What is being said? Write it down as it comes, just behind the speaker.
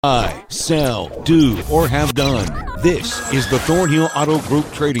Buy, sell, do, or have done. This is the Thornhill Auto Group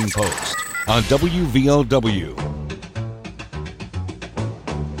Trading Post on WVOW.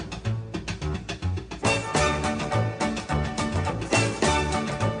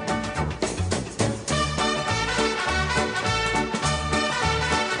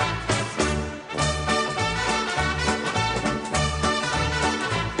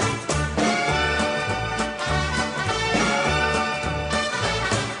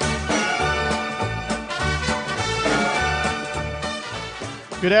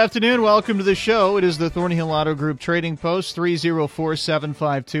 Good afternoon. Welcome to the show. It is the Thornhill Auto Group Trading Post,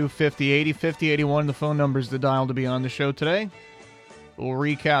 304-752-5080, 5081. The phone number is the dial to be on the show today. We'll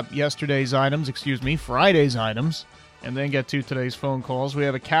recap Friday's items, and then get to today's phone calls. We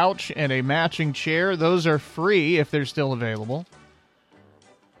have a couch and a matching chair. Those are free if they're still available.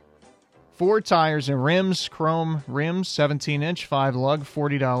 4 tires and rims, chrome rims, 17-inch, 5 lug,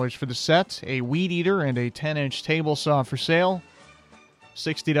 $40 for the set. A weed eater and a 10-inch table saw for sale.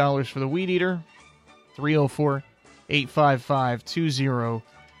 $60 for the weed eater. 304-855-2022.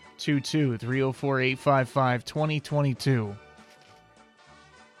 304-855-2022.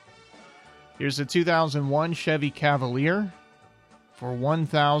 Here's a 2001 Chevy Cavalier for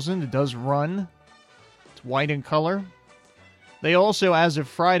 $1,000. It does run. It's white in color. They also, as of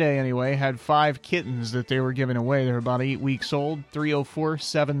Friday anyway, had 5 kittens that they were giving away. They're about 8 weeks old.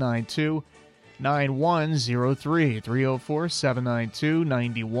 304-792-9103.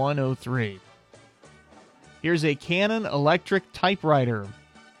 304-792-9103. Here's a Canon electric typewriter,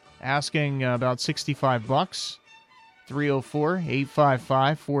 asking about $65.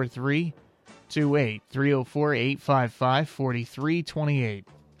 304-855-4328. 304-855-4328.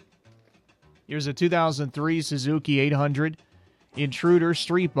 Here's a 2003 Suzuki 800 Intruder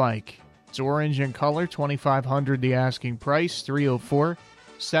street bike. It's orange in color, $2,500 the asking price.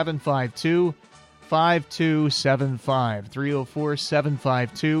 304-752-5275.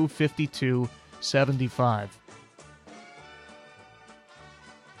 304-752-5275.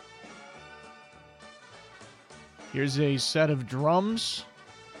 Here's a set of drums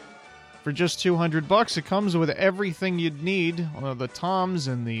for just $200. It comes with everything you'd need, the toms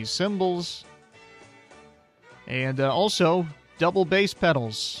and the cymbals, and also double bass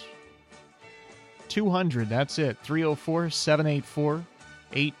pedals. $200, that's it.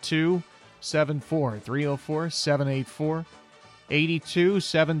 304-784-8274.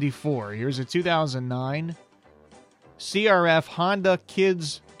 304-784-8274. Here's a 2009 CRF Honda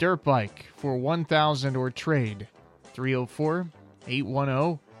Kids dirt bike for $1,000 or trade.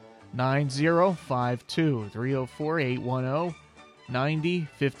 304-810-9052.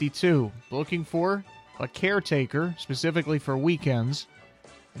 304-810-9052. Looking for a caretaker, specifically for weekends.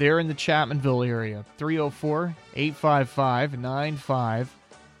 They're in the Chapmanville area. 304-855-9526.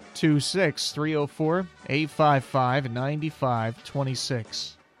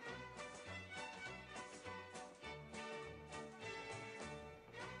 304-855-9526.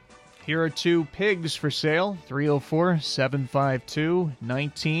 Here are 2 pigs for sale.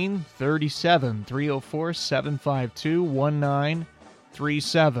 304-752-1937.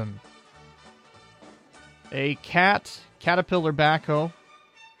 304-752-1937. A Caterpillar backhoe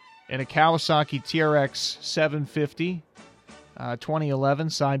and a Kawasaki TRX 750. 2011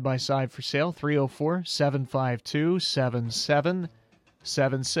 side-by-side for sale.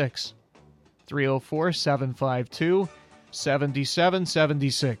 304-752-7776.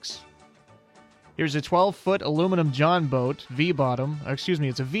 304-752-7776. Here's a 12-foot aluminum John boat, V-bottom.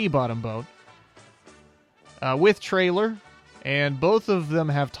 It's a V-bottom boat with trailer, and both of them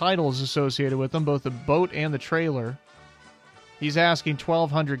have titles associated with them, both the boat and the trailer. He's asking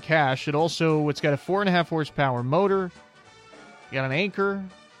 $1,200 cash. It's got a 4.5 horsepower motor. You got an anchor.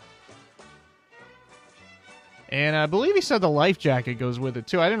 And I believe he said the life jacket goes with it,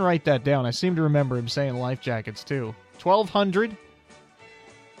 too. I didn't write that down. I seem to remember him saying life jackets, too. $1,200.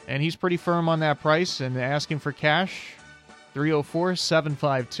 And he's pretty firm on that price and asking for cash.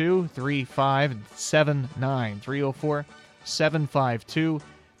 304-752-3579.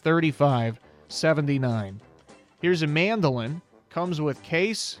 304-752-3579. Here's a mandolin. Comes with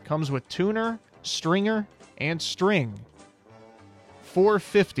case, comes with tuner, stringer, and string.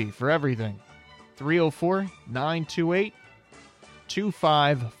 $450 for everything.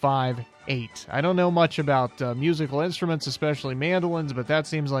 304-928-2558. I don't know much about musical instruments, especially mandolins, but that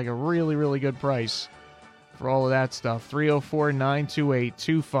seems like a really, really good price for all of that stuff.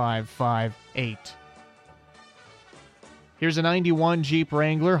 304-928-2558. Here's a 91 Jeep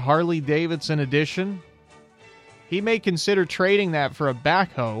Wrangler, Harley Davidson edition. He may consider trading that for a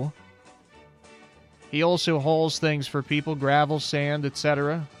backhoe. He also hauls things for people, gravel, sand,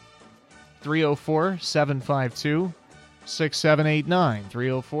 etc.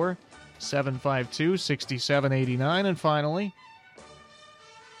 304-752-6789. 304-752-6789. And finally,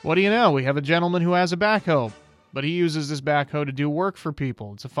 what do you know? We have a gentleman who has a backhoe, but he uses this backhoe to do work for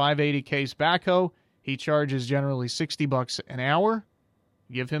people. It's a 580 case backhoe. He charges generally $60 an hour.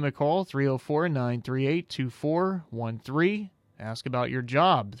 Give him a call, 304-938-2413. Ask about your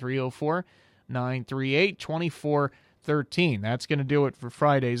job, 304-938-2413. That's going to do it for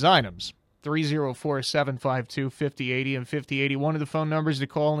Friday's items. 304-752-5080 and 5081 are the phone numbers to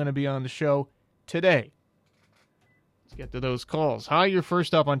call in and be on the show today. Let's get to those calls. Hi, you're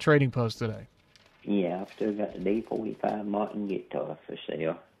first up on Trading Post today. Yeah, I've still got the D45 Martin guitar for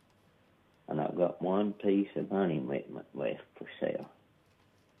sale. And I've got one piece of hunting equipment left for sale.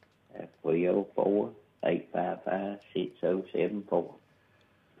 At 304-855-6074.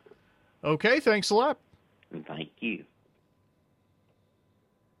 Okay, thanks a lot. And thank you.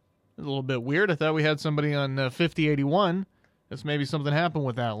 A little bit weird. I thought we had somebody on 5081. Guess maybe something happened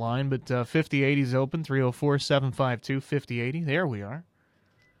with that line, but 5080 is open, 304-752-5080. There we are.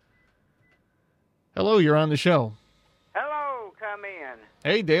 Hello, you're on the show. Hello, come in.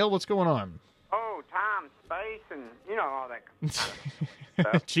 Hey, Dale, what's going on? Oh, time, space, and, all that kind of stuff.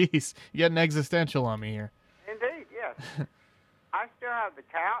 Jeez, you're getting existential on me here. Indeed, yes. I still have the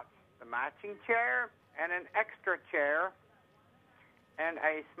couch, the matching chair, and an extra chair, and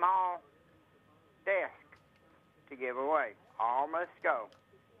a small desk to give away. All must go.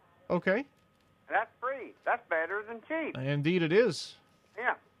 Okay. And that's free. That's better than cheap. Indeed it is.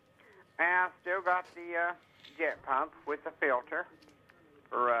 Yeah. And I still got the jet pump with the filter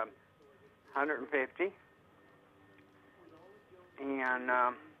for $150. And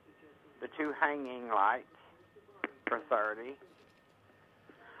the two hanging lights for $30.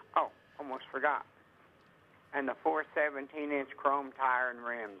 Oh, almost forgot. And the 4 17-inch chrome tire and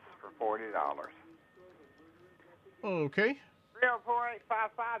rims for $40. Okay.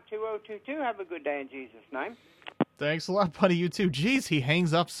 304-855-2022. Have a good day in Jesus' name. Thanks a lot, buddy. You too. Jeez, he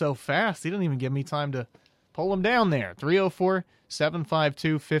hangs up so fast. He didn't even give me time to pull him down there.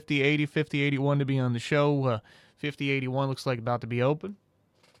 304-752-5080, 5081 to be on the show. 5081 looks like about to be open.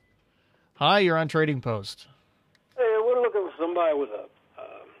 Hi, you're on Trading Post. Hey, we're looking for somebody with a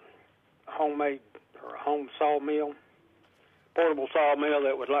homemade or a home sawmill, portable sawmill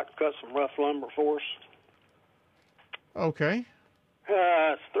that would like to cut some rough lumber for us. Okay.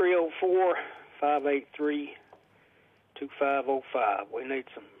 It's 304-583-2505. We need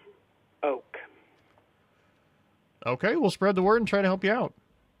some oak. Okay, we'll spread the word and try to help you out.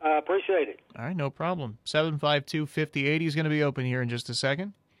 I appreciate it. All right, no problem. 752-5080 is going to be open here in just a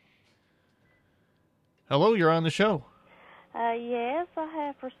second. Hello, you're on the show. Yes, I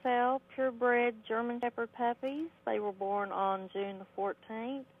have for sale purebred German Shepherd puppies. They were born on June the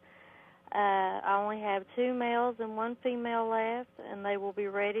 14th. I only have 2 males and 1 female left, and they will be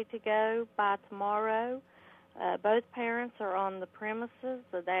ready to go by tomorrow. Both parents are on the premises.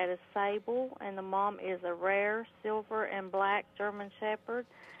 The dad is Sable, and the mom is a rare silver and black German Shepherd.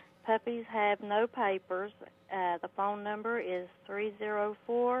 Puppies have no papers. The phone number is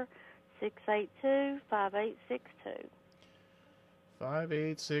 304-682-5862.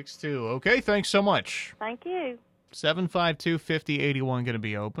 5862. Okay, thanks so much. Thank you. 752-5081 going to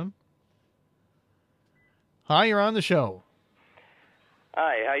be open. Hi, you're on the show.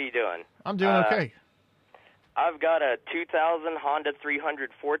 Hi, how you doing? I'm doing okay. I've got a 2000 Honda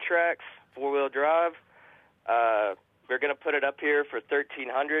 300 4-Trax, 4-wheel drive. We're going to put it up here for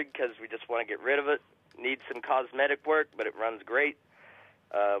 $1,300 because we just want to get rid of it. Needs some cosmetic work, but it runs great.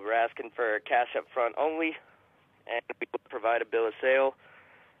 We're asking for cash up front only, and we will provide a bill of sale.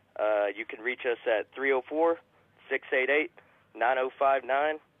 You can reach us at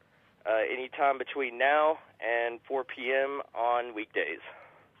 304-688-9059 anytime between now and 4 p.m. on weekdays.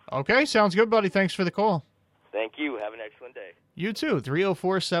 Okay, sounds good, buddy. Thanks for the call. Thank you. Have an excellent day. You too.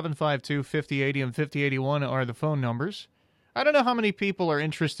 304-752-5080 and 5081 are the phone numbers. I don't know how many people are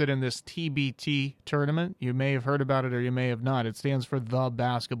interested in this TBT tournament. You may have heard about it or you may have not. It stands for the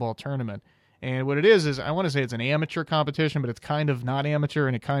basketball tournament. And what it is I want to say it's an amateur competition, but it's kind of not amateur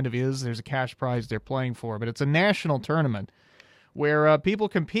and it kind of is. There's a cash prize they're playing for, but it's a national tournament where people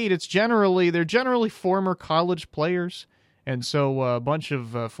compete. They're generally former college players. And so a bunch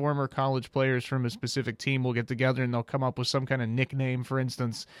of former college players from a specific team will get together and they'll come up with some kind of nickname. For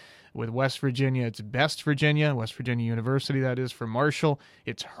instance, with West Virginia, it's Best Virginia, West Virginia University, that is, for Marshall.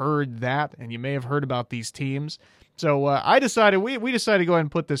 It's Heard That, and you may have heard about these teams. So we decided to go ahead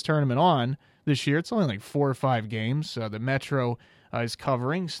and put this tournament on this year. It's only like 4 or 5 games. The Metro is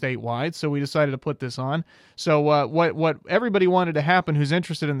covering statewide, so we decided to put this on. So what everybody wanted to happen who's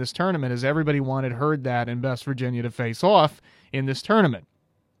interested in this tournament is everybody wanted Heard That and Best Virginia to face off in this tournament.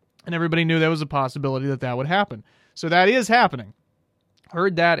 And everybody knew there was a possibility that would happen. So that is happening.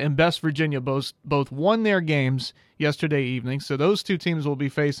 Heard That and Best Virginia both won their games yesterday evening, so those two teams will be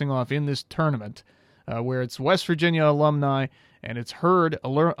facing off in this tournament, where it's West Virginia alumni and it's Heard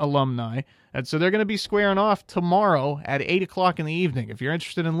alumni. And so they're going to be squaring off tomorrow at 8 o'clock in the evening. If you're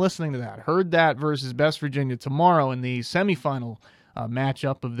interested in listening to that, Heard That versus Best Virginia tomorrow in the semifinal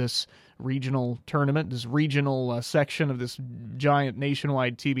matchup of this regional tournament, this regional section of this giant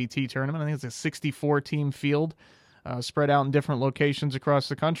nationwide TBT tournament. I think it's a 64-team field. Spread out in different locations across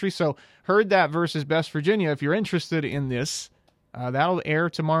the country. So Heard That versus Best Virginia. If you're interested in this, that'll air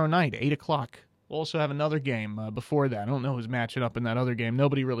tomorrow night, 8 o'clock. We'll also have another game before that. I don't know who's matching up in that other game.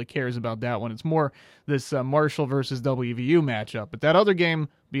 Nobody really cares about that one. It's more this Marshall versus WVU matchup. But that other game will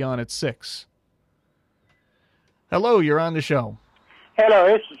be on at 6. Hello, you're on the show. Hello,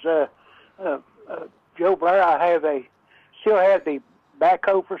 this is Joe Blair. I still have the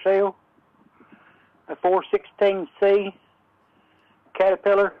backhoe for sale. A 416C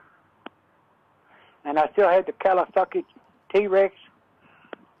Caterpillar, and I still had the Califucky T-Rex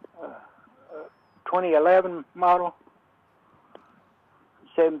 2011 model,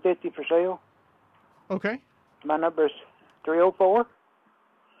 750 for sale. Okay. My number is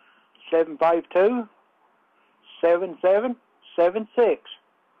 304-752-7776.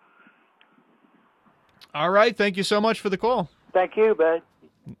 All right, thank you so much for the call. Thank you, bud.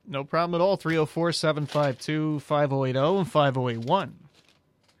 No problem at all. 304-752-5080 and 5081.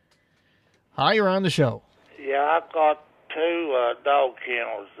 Hi, you're on the show. Yeah, I've got two dog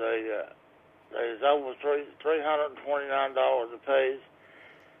kennels. There's over $329 a piece.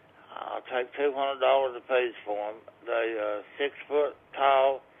 I'll take $200 a piece for them. They 6 foot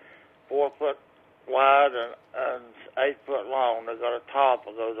tall, 4 foot wide, and 8 foot long. They got a top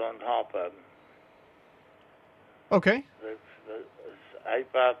that goes on top of them. Okay. It's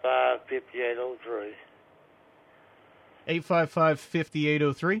 855-5803.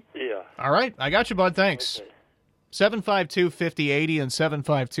 855-5803? Yeah. All right. I got you, bud. Thanks. Okay. 752-5080 and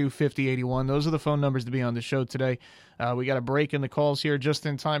 752-5081. Those are the phone numbers to be on the show today. We got a break in the calls here just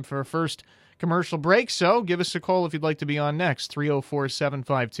in time for our first commercial break, so give us a call if you'd like to be on next.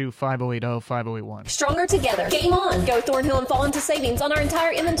 304-752-5080, 5081. Stronger together. Game on. Go Thornhill and fall into savings on our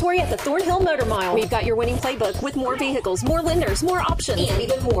entire inventory at the Thornhill Motor Mile. We've got your winning playbook with more vehicles, more lenders, more options, and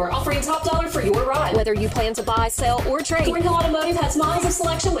even more, offering top dollar for your ride. Whether you plan to buy, sell, or trade, Thornhill Automotive has miles of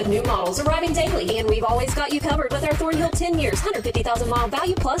selection with new models arriving daily, and we've always got you covered with our Thornhill 10 years, 150,000-mile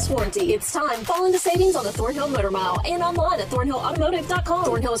value plus warranty. It's time. Fall into savings on the Thornhill Motor Mile and online at thornhillautomotive.com.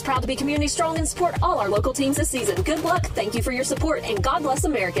 Thornhill is proud to be community strong and support all our local teams this season. Good luck, thank you for your support, and God bless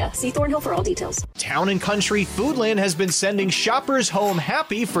America. See Thornhill for all details. Town & Country Foodland has been sending shoppers home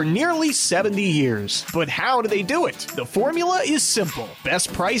happy for nearly 70 years. But how do they do it? The formula is simple.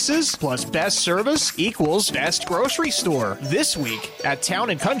 Best prices plus best service equals best grocery store. This week at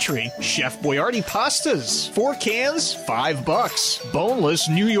Town & Country, Chef Boyardee pastas, 4 cans, $5. Boneless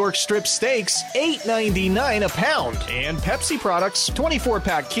New York strip steaks, $8.99 a pound. And Pepsi products,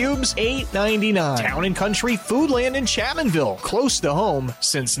 24-pack cubes, $8.99. Town & Country Foodland in Chapmanville, close to home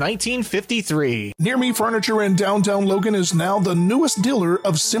since 1953. Near Me Furniture in downtown Logan is now the newest dealer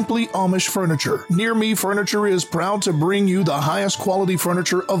of Simply Amish Furniture. Near Me Furniture is proud to bring you the highest quality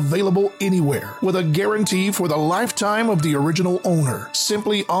furniture available anywhere, with a guarantee for the lifetime of the original owner.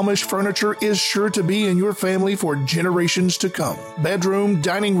 Simply Amish Furniture is sure to be in your family for generations to come. Bedroom,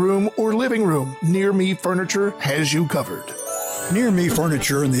 dining room, or living room, Near Me Furniture has you covered. Near Me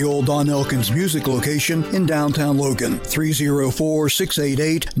Furniture in the old Don Elkins Music location in downtown Logan.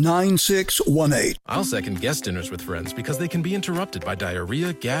 304-688-9618. I'll second guest dinners with friends because they can be interrupted by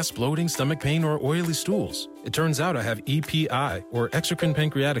diarrhea, gas, bloating, stomach pain, or oily stools. It turns out I have EPI, or exocrine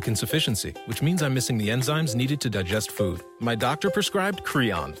pancreatic insufficiency, which means I'm missing the enzymes needed to digest food. My doctor prescribed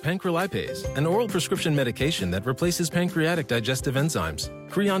Creon, pancrelipase, an oral prescription medication that replaces pancreatic digestive enzymes.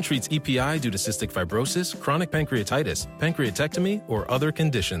 Creon treats EPI due to cystic fibrosis, chronic pancreatitis, pancreatectomy, or other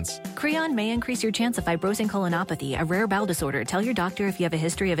conditions. Creon may increase your chance of fibrosing colonopathy, a rare bowel disorder. Tell your doctor if you have a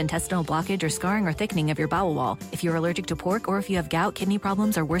history of intestinal blockage or scarring or thickening of your bowel wall, if you're allergic to pork, or if you have gout, kidney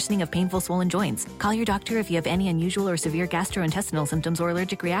problems, or worsening of painful swollen joints. Call your doctor if if you have any unusual or severe gastrointestinal symptoms or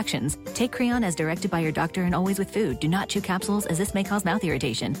allergic reactions. Take Creon as directed by your doctor and always with food. Do not chew capsules as this may cause mouth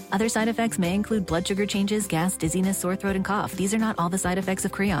irritation. Other side effects may include blood sugar changes, gas, dizziness, sore throat, and cough. These are not all the side effects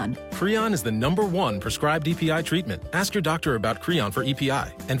of Creon. Creon is the #1 prescribed EPI treatment. Ask your doctor about Creon for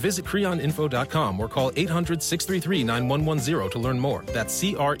EPI and visit creoninfo.com or call 800-633-9110 to learn more. That's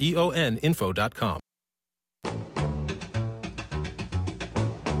CREONinfo.com.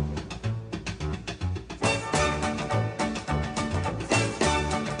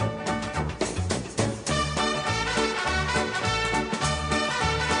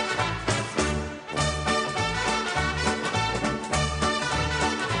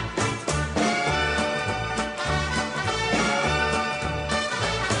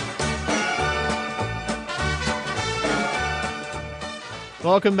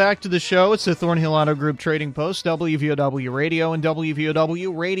 Welcome back to the show. It's the Thornhill Auto Group Trading Post, WVOW Radio and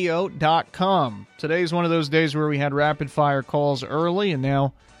WVOWradio.com. Today's one of those days where we had rapid-fire calls early, and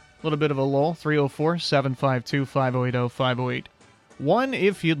now a little bit of a lull. 304-752-5080, 5081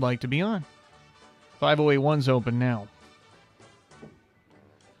 if you'd like to be on. 5081's open now.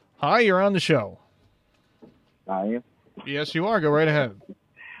 Hi, you're on the show. I am? Yes, you are. Go right ahead.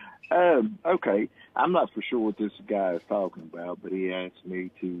 Okay. I'm not for sure what this guy is talking about, but he asked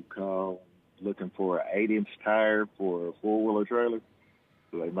me to call looking for an 8-inch tire for a four-wheeler trailer.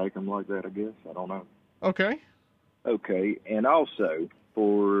 Do they make them like that, I guess? I don't know. Okay. Okay. And also,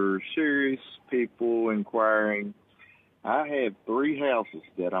 for serious people inquiring, I have 3 houses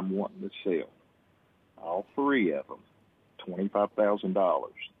that I'm wanting to sell. All 3 of them.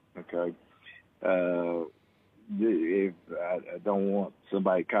 $25,000. Okay. If I don't want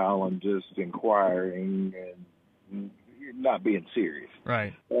somebody calling just inquiring and not being serious.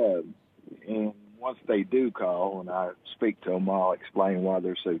 Right. And once they do call and I speak to them, I'll explain why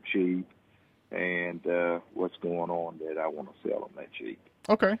they're so cheap and what's going on that I want to sell them that cheap.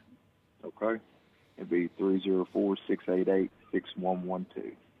 Okay. Okay. It'd be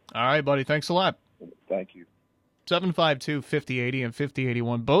 304-688-6112. All right, buddy. Thanks a lot. Thank you. 752-5080 and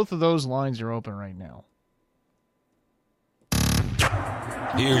 5081. Both of those lines are open right now.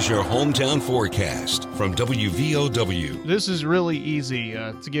 Here's your hometown forecast from WVOW. This is really easy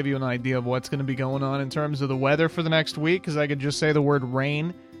to give you an idea of what's going to be going on in terms of the weather for the next week, because I could just say the word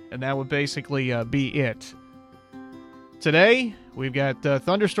rain, and that would basically be it. Today, we've got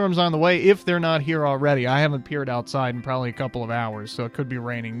thunderstorms on the way, if they're not here already. I haven't peered outside in probably a couple of hours, so it could be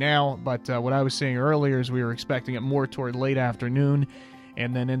raining now, but what I was saying earlier is we were expecting it more toward late afternoon,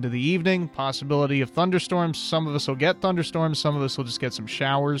 and then into the evening, possibility of thunderstorms. Some of us will get thunderstorms. Some of us will just get some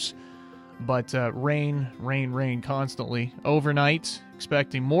showers. But rain constantly. Overnight,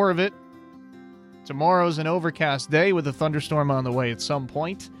 expecting more of it. Tomorrow's an overcast day with a thunderstorm on the way at some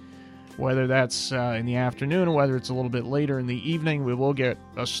point. Whether that's in the afternoon or whether it's a little bit later in the evening, we will get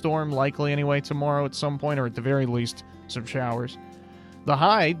a storm likely anyway tomorrow at some point, or at the very least, some showers. The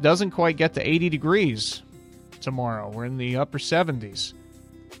high doesn't quite get to 80 degrees tomorrow. We're in the upper 70s.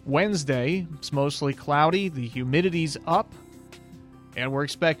 Wednesday, it's mostly cloudy, the humidity's up, and we're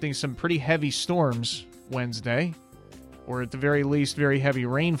expecting some pretty heavy storms Wednesday, or at the very least, very heavy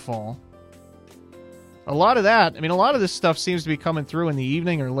rainfall. A lot of this stuff seems to be coming through in the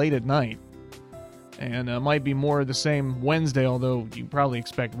evening or late at night, and might be more of the same Wednesday, although you probably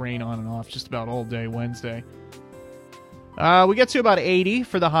expect rain on and off just about all day Wednesday. We get to about 80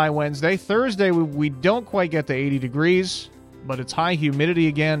 for the high Wednesday. Thursday, we don't quite get to 80 degrees. But it's high humidity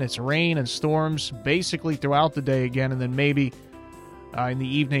again. It's rain and storms basically throughout the day again. And then maybe in the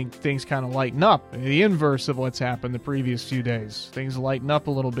evening, things kind of lighten up. The inverse of what's happened the previous few days. Things lighten up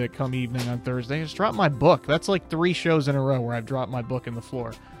a little bit come evening on Thursday. I just dropped my book. That's like 3 shows in a row where I've dropped my book in the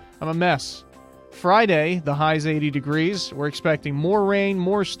floor. I'm a mess. Friday, the high's 80 degrees. We're expecting more rain,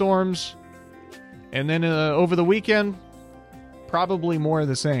 more storms. And then over the weekend, probably more of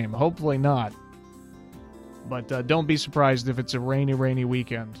the same. Hopefully not. But don't be surprised if it's a rainy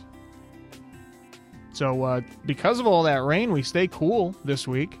weekend. So because of all that rain, we stay cool this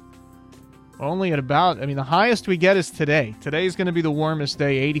week. Only at about, the highest we get is today. Today's going to be the warmest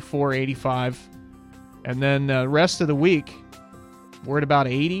day, 84, 85. And then the rest of the week, we're at about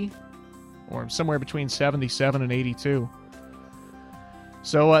 80, or somewhere between 77 and 82.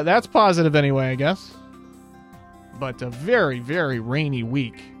 So that's positive anyway, I guess. But a very, very rainy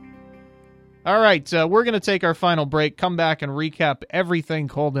week. All right, we're going to take our final break, come back and recap everything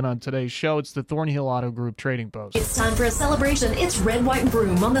called in on today's show. It's the Thornhill Auto Group Trading Post. It's time for a celebration. It's Red, White, and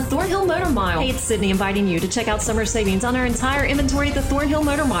Broom on the Thornhill Motor Mile. Hey, it's Sydney inviting you to check out summer savings on our entire inventory at the Thornhill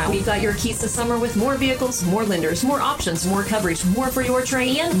Motor Mile. We've got your keys to summer with more vehicles, more lenders, more options, more coverage, more for your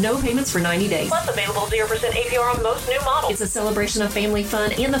trade, and no payments for 90 days. Plus available 0% APR on most new models. It's a celebration of family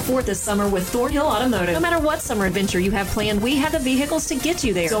fun and the 4th this summer with Thornhill Automotive. No matter what summer adventure you have planned, we have the vehicles to get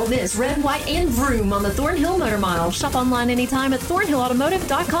you there. Don't miss Red, White, and Vroom on the Thornhill Motor Mile. Shop online anytime at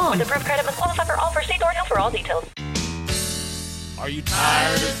thornhillautomotive.com. With approved credit must qualify for offer. See Thornhill for all details. Are you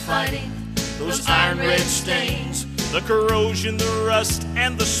tired of fighting those iron red stains? The corrosion, the rust,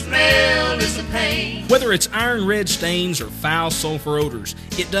 and the smell is a pain. Whether it's iron red stains or foul sulfur odors,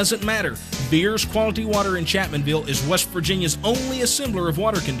 it doesn't matter. Beers Quality Water in Chapmanville is West Virginia's only assembler of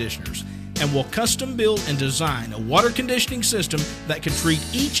water conditioners, and will custom build and design a water conditioning system that can treat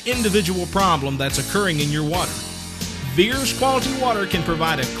each individual problem that's occurring in your water. Beers Quality Water can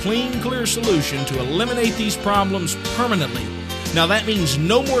provide a clean, clear solution to eliminate these problems permanently. Now that means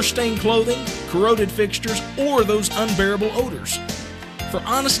no more stained clothing, corroded fixtures, or those unbearable odors. For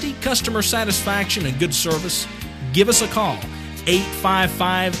honesty, customer satisfaction, and good service, give us a call,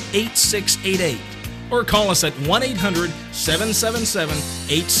 855-8688. Or call us at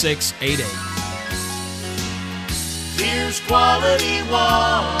 1-800-777-8688. Here's quality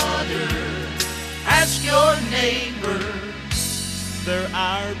water. Ask your neighbor. They're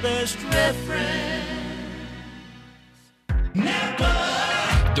our best reference.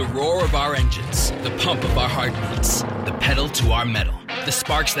 The roar of our engines, the pump of our heartbeats, the pedal to our metal, the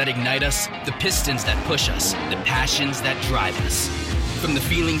sparks that ignite us, the pistons that push us, the passions that drive us. From the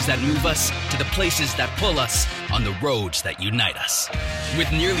feelings that move us to the places that pull us on the roads that unite us.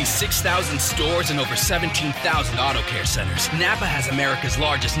 With nearly 6,000 stores and over 17,000 auto care centers, Napa has America's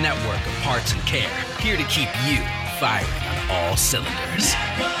largest network of parts and care, here to keep you firing on all cylinders.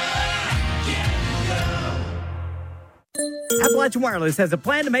 Appalachian Wireless has a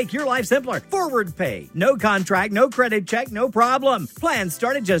plan to make your life simpler. Forward pay. No contract, no credit check, no problem. Plans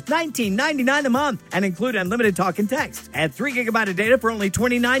start at just $19.99 a month and include unlimited talk and text. Add 3 gigabyte of data for only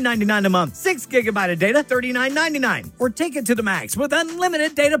 $29.99 a month. 6 gigabyte of data, $39.99. Or take it to the max with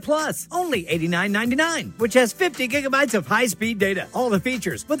unlimited data plus, only $89.99, which has 50 gigabytes of high-speed data. All the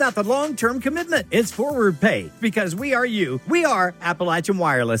features without the long-term commitment. It's forward pay because we are you. We are Appalachian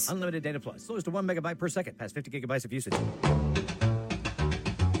Wireless. Unlimited data plus. Slows to 1 megabyte per second. Past 50 gigabytes of usage.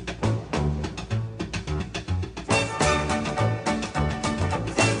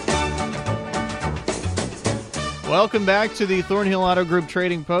 Welcome back to the Thornhill Auto Group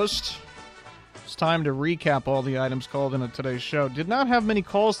Trading Post. It's time to recap all the items called in at today's show. Did not have many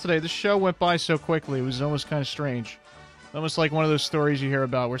calls today. This show went by so quickly. It was almost kind of strange. Almost like one of those stories you hear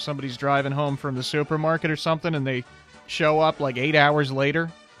about where somebody's driving home from the supermarket or something and they show up like 8 hours later,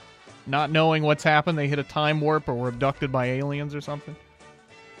 not knowing what's happened. They hit a time warp or were abducted by aliens or something.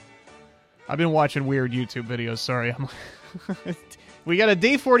 I've been watching weird YouTube videos. Sorry. We got a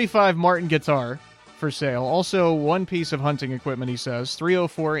D45 Martin guitar for sale. Also, one piece of hunting equipment, he says.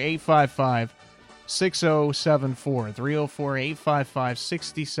 304-855-6074.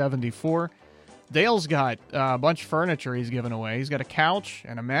 304-855-6074. Dale's got a bunch of furniture he's giving away. He's got a couch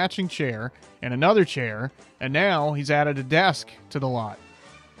and a matching chair and another chair, and now he's added a desk to the lot.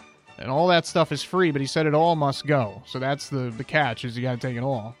 And all that stuff is free, but he said it all must go. So that's the catch, is you got to take it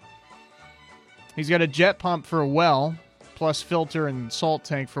all. He's got a jet pump for a well, plus filter and salt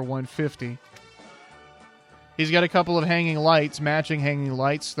tank for $150. He's got a couple of hanging lights, matching hanging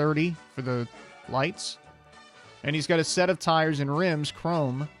lights, $30 for the lights. And he's got a set of tires and rims,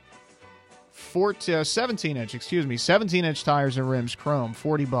 chrome, 17-inch tires and rims, chrome,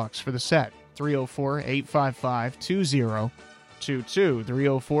 $40 for the set. 304-855-2022.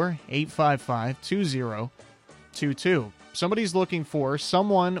 304-855-2022. Somebody's looking for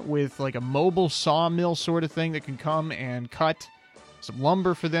someone with like a mobile sawmill sort of thing that can come and cut some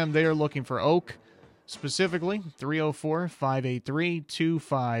lumber for them. They are looking for oak. Specifically,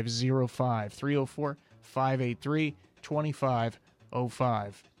 304-583-2505.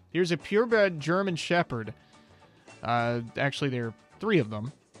 304-583-2505. Here's a purebred German Shepherd. Actually, there are 3 of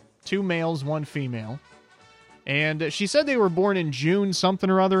them. 2 males, 1 female. And she said they were born in June something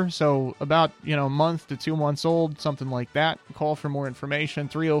or other, so about, a month to 2 months old, something like that. Call for more information,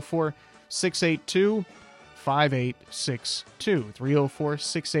 304-682-5862.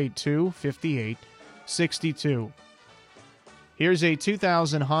 304-682-5862. Here's a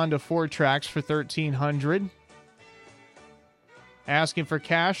 2000 Honda Ford Trax for $1,300. Asking for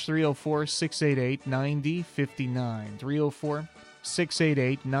cash, 304-688-9059.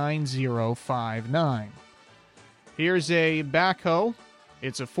 304-688-9059. Here's a backhoe.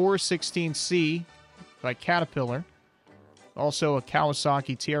 It's a 416C by Caterpillar. Also a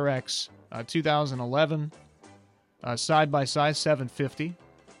Kawasaki TRX 2011 side-by-side 750.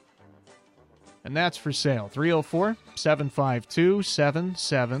 And that's for sale.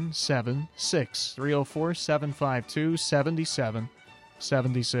 304-752-7776.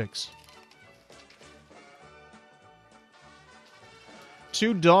 304-752-7776.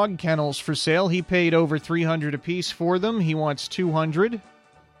 2 dog kennels for sale. He paid over $300 a piece for them. He wants $200.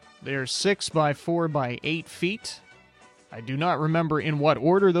 They're 6 by 4 by 8 feet. I do not remember in what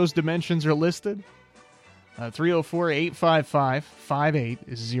order those dimensions are listed.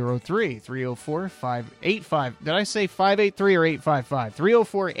 304-855-5803. 304-585. Did I say 583 or 855?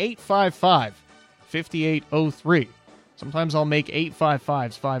 304-855-5803. Sometimes I'll make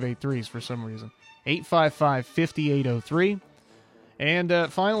 855s 583s for some reason. 855-5803. And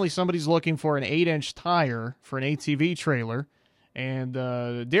finally, somebody's looking for an 8-inch tire for an ATV trailer. And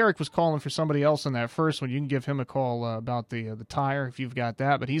Derek was calling for somebody else on that first one. You can give him a call about the tire if you've got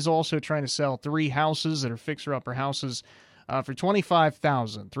that. But he's also trying to sell 3 houses that are fixer-upper houses for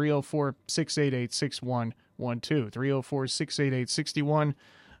 $25,000. 304-688-6112. 304-688-6112.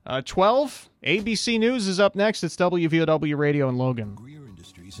 12. ABC News is up next. It's WVOW Radio in Logan.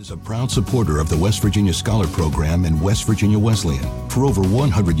 Is a proud supporter of the West Virginia Scholar Program and West Virginia Wesleyan. For over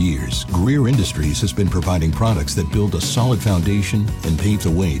 100 years, Greer Industries has been providing products that build a solid foundation and pave the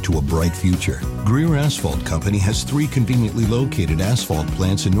way to a bright future. Greer Asphalt Company has 3 conveniently located asphalt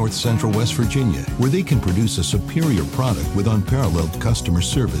plants in north central West Virginia, where they can produce a superior product with unparalleled customer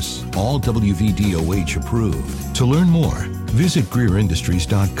service, all WVDOH approved. To learn more, visit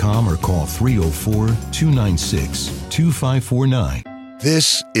GreerIndustries.com or call 304-296-2549.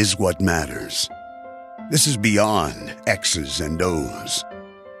 This is what matters. This is beyond X's and O's.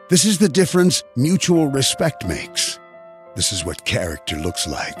 This is the difference mutual respect makes. This is what character looks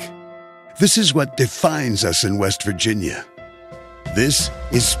like. This is what defines us in West Virginia. This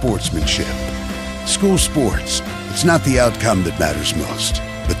is sportsmanship. School sports. It's not the outcome that matters most,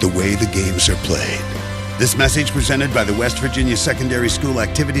 but the way the games are played. This message presented by the West Virginia Secondary School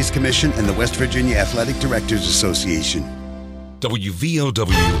Activities Commission and the West Virginia Athletic Directors Association. WVOW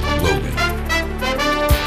Logan.